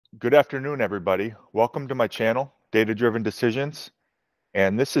Good afternoon, everybody. Welcome to my channel, Data Driven Decisions.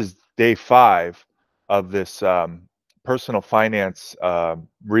 And this is day 5 of this personal finance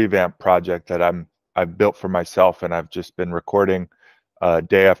revamp project that I've built for myself, and I've just been recording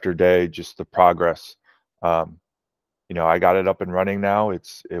day after day, just the progress. Um, I got it up and running now. It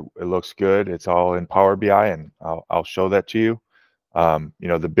looks good. It's all in Power BI, and I'll show that to you.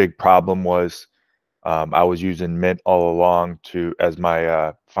 The big problem was I was using Mint all along as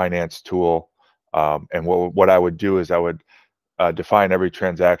my finance tool, and what I would do is I would define every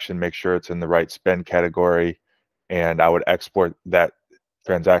transaction, make sure it's in the right spend category, and I would export that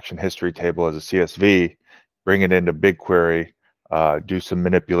transaction history table as a CSV, bring it into BigQuery, do some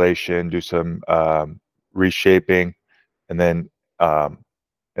manipulation, do some reshaping, and then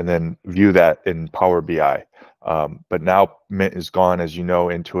view that in Power BI. But now Mint is gone, as you know.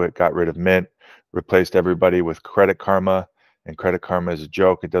 Intuit got rid of Mint, replaced everybody with Credit Karma, and Credit Karma is a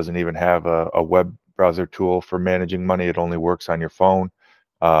joke. It doesn't even have a web browser tool for managing money. It only works on your phone.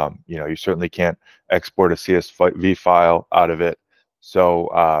 You certainly can't export a CSV file out of it.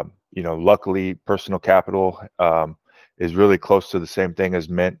 So, luckily, Personal Capital is really close to the same thing as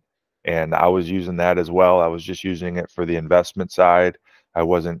Mint, and I was using that as well. I was just using it for the investment side. I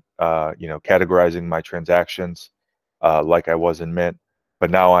wasn't, categorizing my transactions like I was in Mint,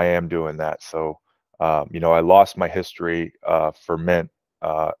 but now I am doing that. So, I lost my history for Mint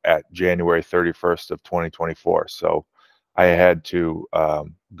at January 31st of 2024. So I had to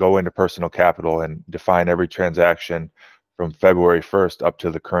go into Personal Capital and define every transaction from February 1st up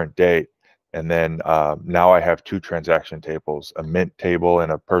to the current date. And then now I have 2 transaction tables, a Mint table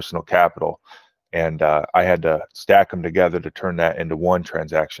and a Personal Capital. And I had to stack them together to turn that into one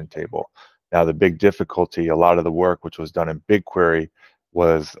transaction table. Now, the big difficulty, a lot of the work which was done in BigQuery,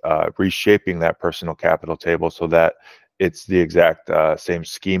 was reshaping that Personal Capital table so that it's the exact same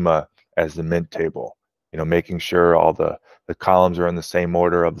schema as the Mint table. Making sure all the columns are in the same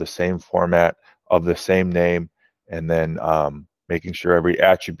order, of the same format, of the same name, and then making sure every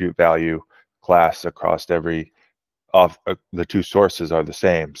attribute value class across every of the 2 sources are the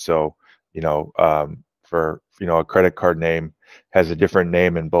same. So, for a credit card name has a different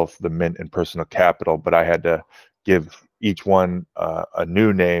name in both the Mint and Personal Capital, but I had to give each one a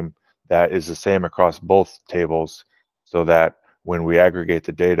new name that is the same across both tables, so that when we aggregate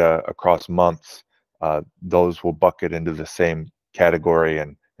the data across months, those will bucket into the same category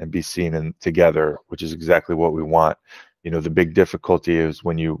and be seen together, which is exactly what we want. The big difficulty is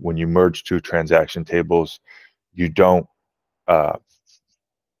when you merge 2 transaction tables, you don't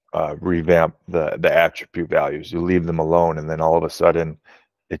revamp the attribute values. You leave them alone, and then all of a sudden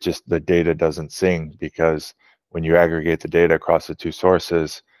the data doesn't sing, because when you aggregate the data across the 2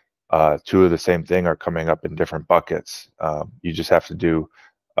 sources, 2 of the same thing are coming up in different buckets. You just have to do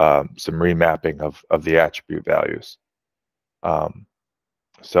some remapping of the attribute values.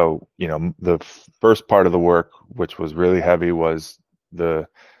 So the first part of the work, which was really heavy, was the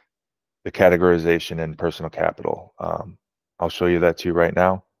categorization in Personal Capital. I'll show you that to you right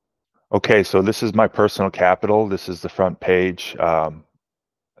now. Okay, so this is my Personal Capital. This is the front page.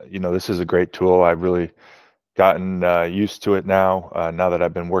 This is a great tool. I've really gotten used to it now that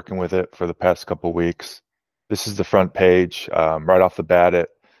I've been working with it for the past couple weeks. This is the front page. Right off the bat, it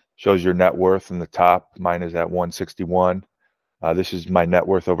shows your net worth in the top. Mine is at 161. This is my net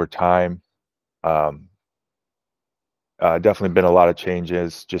worth over time. Definitely been a lot of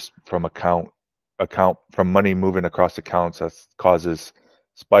changes just from from money moving across accounts. That causes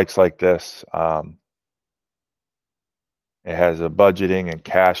spikes like this. It has a budgeting and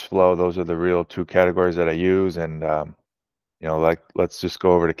cash flow. Those are the real 2 categories that I use. And let's just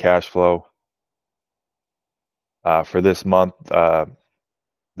go over to cash flow. For this month,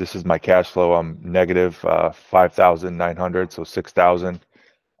 this is my cash flow. I'm negative 5,900, so 6,000.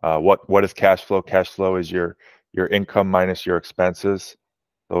 What is cash flow? Cash flow is your income minus your expenses.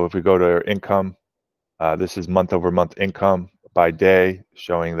 So if we go to income, this is month over month income by day,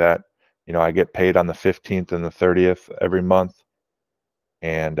 showing that I get paid on the 15th and the 30th every month.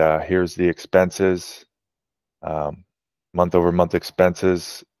 And here's the expenses, month over month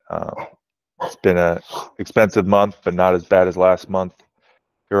expenses. It's been an expensive month, but not as bad as last month.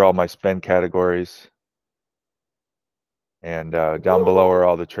 Here are all my spend categories. And down below are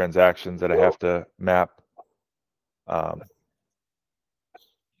all the transactions that I have to map. So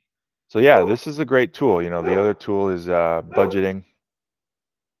yeah, this is a great tool. The other tool is budgeting.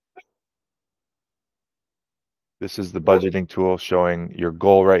 This is the budgeting tool, showing your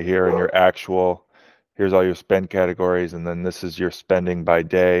goal right here and your actual. Here's all your spend categories, and then this is your spending by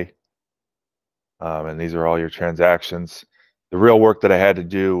day. And these are all your transactions. The real work that I had to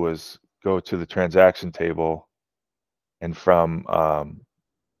do was go to the transaction table, and from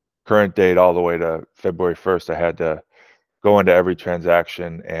current date all the way to February 1st, I had to go into every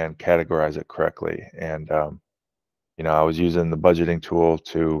transaction and categorize it correctly. And I was using the budgeting tool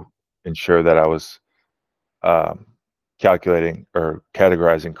to ensure that I was um, calculating or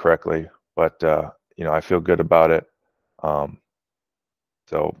categorizing correctly. But I feel good about it. Um,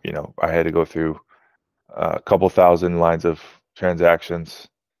 so I had to go through a couple thousand lines of transactions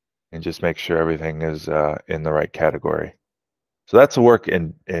and just make sure everything is in the right category. So that's the work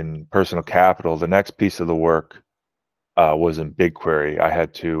in personal capital. The next piece of the work was in BigQuery. I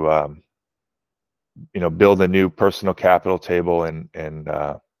had to build a new personal capital table and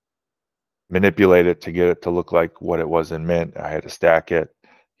manipulate it to get it to look like what it was in Mint. I had to stack it.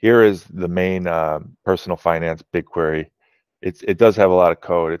 Here is the main personal finance BigQuery. It does have a lot of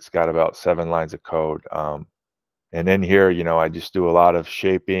code. It's got about 7 lines of code. And in here, I just do a lot of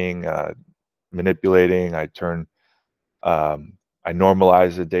shaping, manipulating. I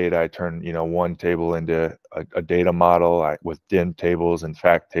normalize the data. I turn, one table into a data model with dim tables and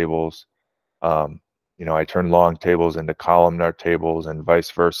fact tables. I turn long tables into columnar tables and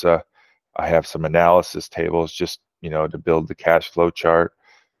vice versa. I have some analysis tables just, to build the cash flow chart.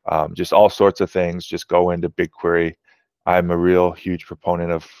 Just all sorts of things just go into BigQuery. I'm a real huge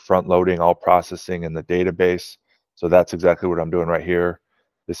proponent of front loading all processing in the database. So that's exactly what I'm doing right here.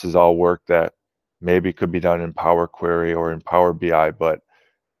 This is all work that maybe could be done in Power Query or in Power BI, but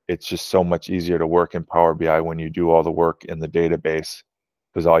it's just so much easier to work in Power BI when you do all the work in the database,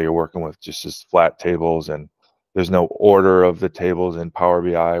 because all you're working with just is flat tables, and there's no order of the tables in Power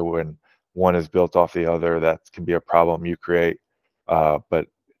BI. When one is built off the other, that can be a problem you create. But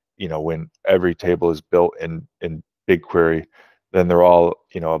when every table is built in BigQuery, then they're all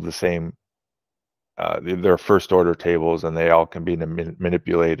of the same. They're first order tables, and they all can be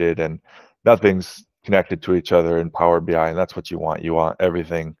manipulated, and nothing's connected to each other in Power BI, and that's what you want. You want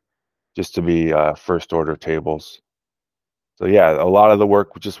everything just to be first order tables. So yeah, a lot of the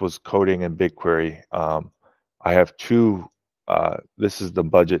work just was coding in BigQuery. I have two. This is the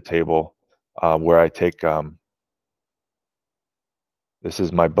budget table where I take. This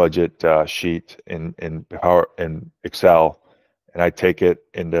is my budget sheet in Excel, and I take it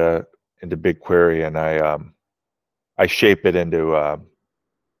into BigQuery, and I shape it into a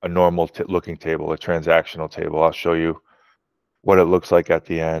normal looking table, a transactional table. I'll show you what it looks like at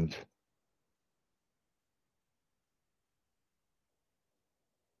the end.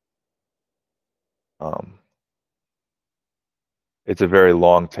 It's a very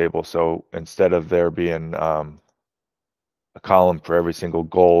long table, so instead of there being a column for every single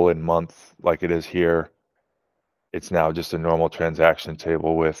goal and month like it is here, it's now just a normal transaction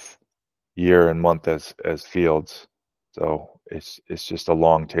table with year and month as fields. So it's just a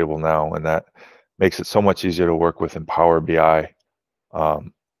long table now, and that makes it so much easier to work with in Power BI.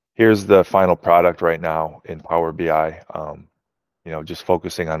 Here's the final product right now in Power BI. Just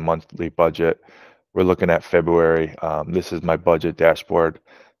focusing on monthly budget. We're looking at February. This is my budget dashboard.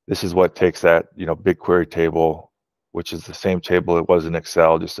 This is what takes that BigQuery table, which is the same table it was in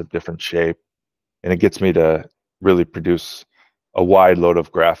Excel, just a different shape, and it gets me to really produce a wide load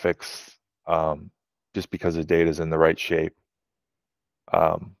of graphics, just because the data is in the right shape.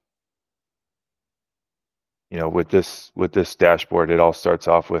 With this dashboard, it all starts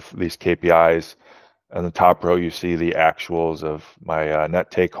off with these KPIs. On the top row, you see the actuals of my net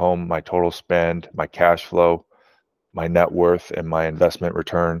take home, my total spend, my cash flow, my net worth, and my investment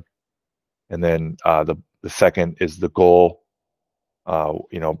return. And then the second is the goal.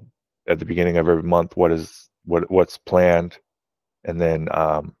 At the beginning of every month, what's planned, and then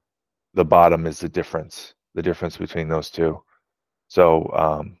the bottom is the difference between those two.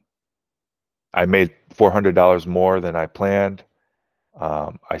 So I made $400 more than I planned.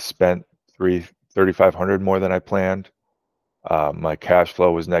 I spent $3,500 more than I planned. My cash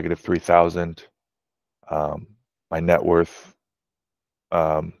flow was negative 3,000. My net worth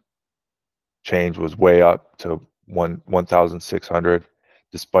change was way up to 1,600,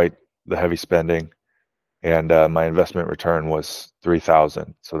 despite the heavy spending. And my investment return was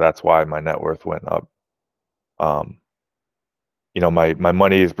 3,000. So that's why my net worth went up. My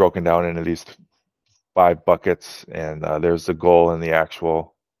money is broken down into these 5 buckets, and there's the goal and the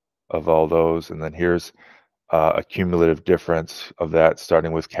actual of all those. And then here's a cumulative difference of that,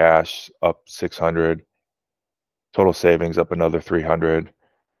 starting with cash up 600, total savings up another 300,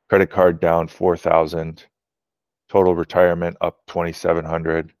 credit card down 4,000, total retirement up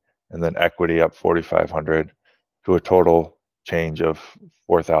 2,700, and then equity up 4,500 to a total change of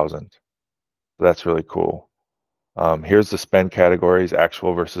 4,000. So that's really cool. Here's the spend categories,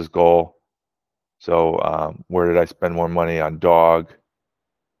 actual versus goal. So where did I spend more money? On dog,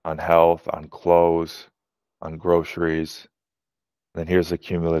 on health, on clothes, on groceries. And then here's the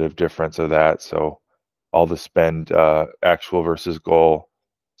cumulative difference of that. So all the spend, actual versus goal,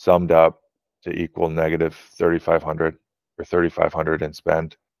 summed up to equal negative 3,500 or 3,500 in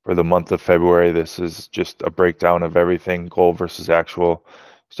spend. For the month of February, this is just a breakdown of everything, goal versus actual,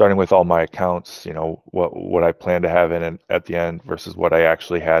 starting with all my accounts, you know, what I plan to have in it at the end versus what I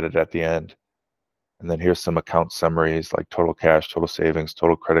actually had it at the end. And then here's some account summaries like total cash, total savings,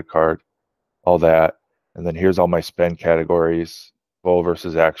 total credit card, all that. And then here's all my spend categories, goal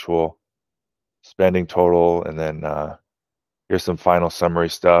versus actual, spending total, and then here's some final summary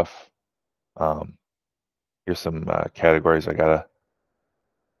stuff. Here's some categories I gotta.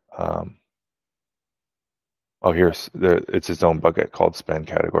 Oh, it's its own bucket called spend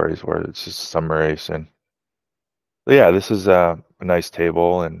categories where it's just summation. So yeah, this is a nice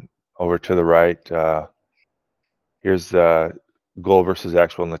table, and over to the right, here's the goal versus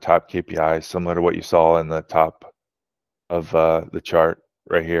actual in the top KPIs, similar to what you saw in the top of the chart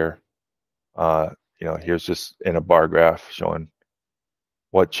right here. You know, here's just in a bar graph showing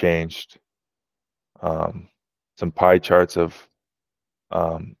what changed. Some pie charts of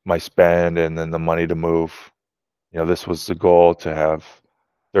my spend and then the money to move. You know, this was the goal to have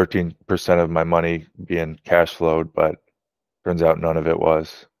 13% of my money being cash flowed, but turns out none of it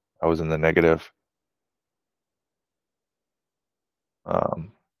was. I was in the negative.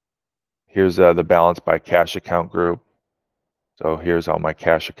 Um, here's the balance by cash account group. So here's all my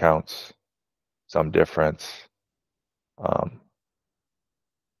cash accounts, some difference.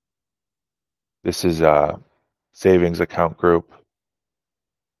 This is a savings account group.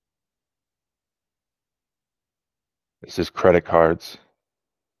 This is credit cards.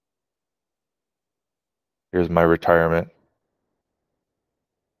 Here's my retirement.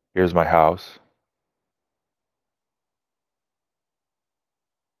 Here's my house.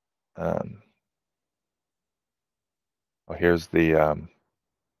 Well, here's the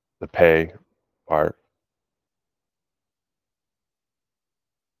pay part.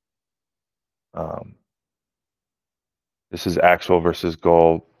 This is actual versus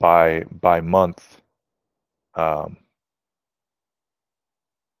goal by month of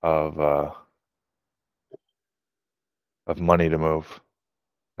money to move.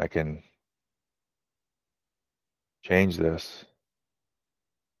 I can change this.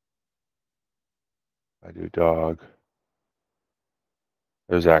 I do dog.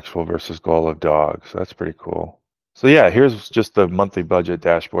 There's actual versus goal of dog, so that's pretty cool. So yeah, here's just the monthly budget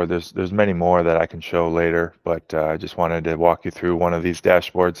dashboard. There's many more that I can show later, but I just wanted to walk you through one of these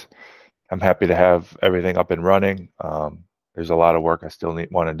dashboards. I'm happy to have everything up and running. There's a lot of work I still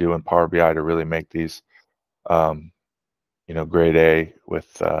want to do in Power BI to really make these, you know, grade A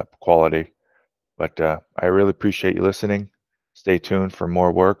with quality. But I really appreciate you listening. Stay tuned for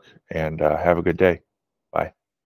more work, and have a good day.